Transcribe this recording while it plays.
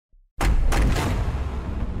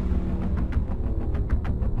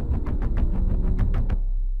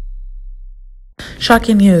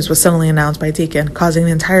Shocking news was suddenly announced by Deacon, causing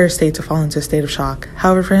the entire estate to fall into a state of shock.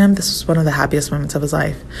 However, for him, this was one of the happiest moments of his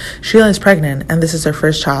life. Sheila is pregnant, and this is her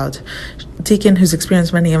first child. Deacon, who's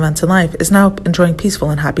experienced many events in life, is now enjoying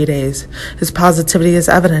peaceful and happy days. His positivity is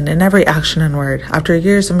evident in every action and word. After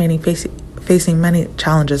years of facing many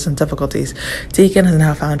challenges and difficulties, Deacon has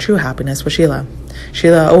now found true happiness with Sheila.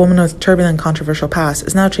 Sheila, a woman with a turbulent and controversial past,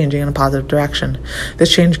 is now changing in a positive direction.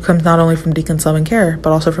 This change comes not only from Deacon's love and care,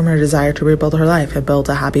 but also from her desire to rebuild her life and build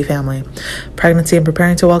a happy family. Pregnancy and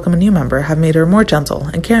preparing to welcome a new member have made her more gentle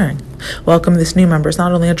and caring. Welcoming this new member is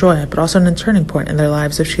not only a joy, but also a turning point in their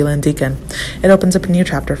lives of Sheila and Deacon. It opens up a new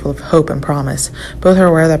chapter full of hope and promise. Both are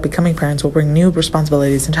aware that becoming parents will bring new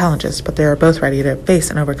responsibilities and challenges, but they are both ready to face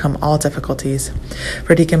and overcome all difficulties.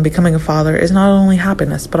 For Deacon, becoming a father is not only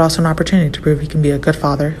happiness, but also an opportunity to prove he can be a good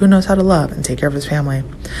father who knows how to love and take care of his family.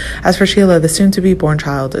 As for Sheila, the soon-to-be-born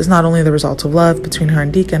child is not only the result of love between her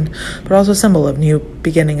and Deacon, but also a symbol of new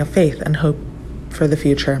beginning of faith and hope for the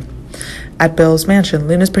future. At Bill's mansion,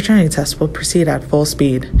 Luna's paternity test will proceed at full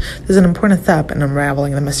speed. This is an important step in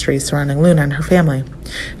unraveling the mysteries surrounding Luna and her family.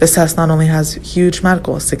 This test not only has huge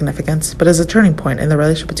medical significance, but is a turning point in the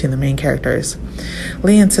relationship between the main characters.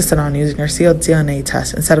 Lee insisted on using her sealed DNA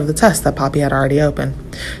test instead of the test that Poppy had already opened.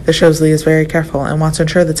 This shows Lee is very careful and wants to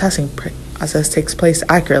ensure the testing process takes place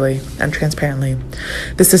accurately and transparently.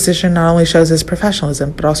 This decision not only shows his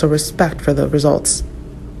professionalism, but also respect for the results.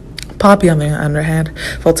 Poppy, on the other hand,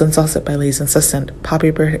 felt insulted by Lee's insistence.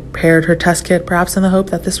 Poppy prepared her test kit, perhaps in the hope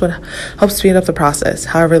that this would help speed up the process.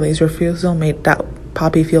 However, Lee's refusal made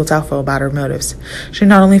Poppy feel doubtful about her motives. She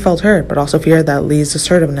not only felt hurt, but also feared that Lee's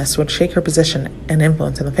assertiveness would shake her position and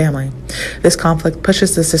influence in the family. This conflict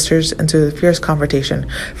pushes the sisters into a fierce confrontation,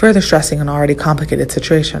 further stressing an already complicated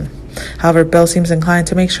situation. However, Bill seems inclined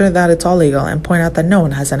to make sure that it's all legal and point out that no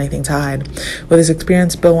one has anything to hide. With his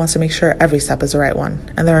experience, Bill wants to make sure every step is the right one,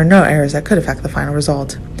 and there are no errors that could affect the final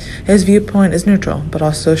result. His viewpoint is neutral, but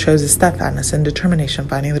also shows his steadfastness and determination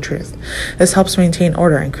finding the truth. This helps maintain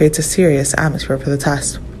order and creates a serious atmosphere for the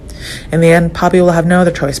test. In the end, Poppy will have no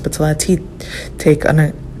other choice but to let T take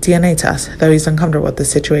a DNA test, though he's uncomfortable with the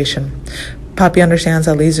situation. Poppy understands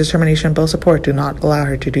that Lee's determination and Bill's support do not allow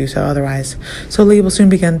her to do so otherwise, so Lee will soon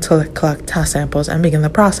begin to collect test samples and begin the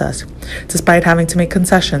process. Despite having to make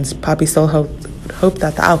concessions, Poppy still hoped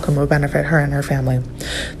that the outcome would benefit her and her family.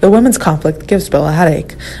 The women's conflict gives Bill a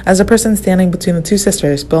headache. As a person standing between the two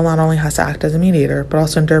sisters, Bill not only has to act as a mediator, but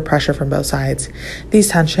also endure pressure from both sides. These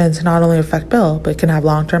tensions not only affect Bill, but can have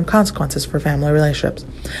long-term consequences for family relationships.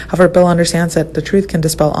 However, Bill understands that the truth can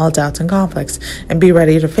dispel all doubts and conflicts, and be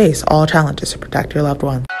ready to face all challenges to protect your loved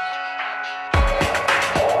one.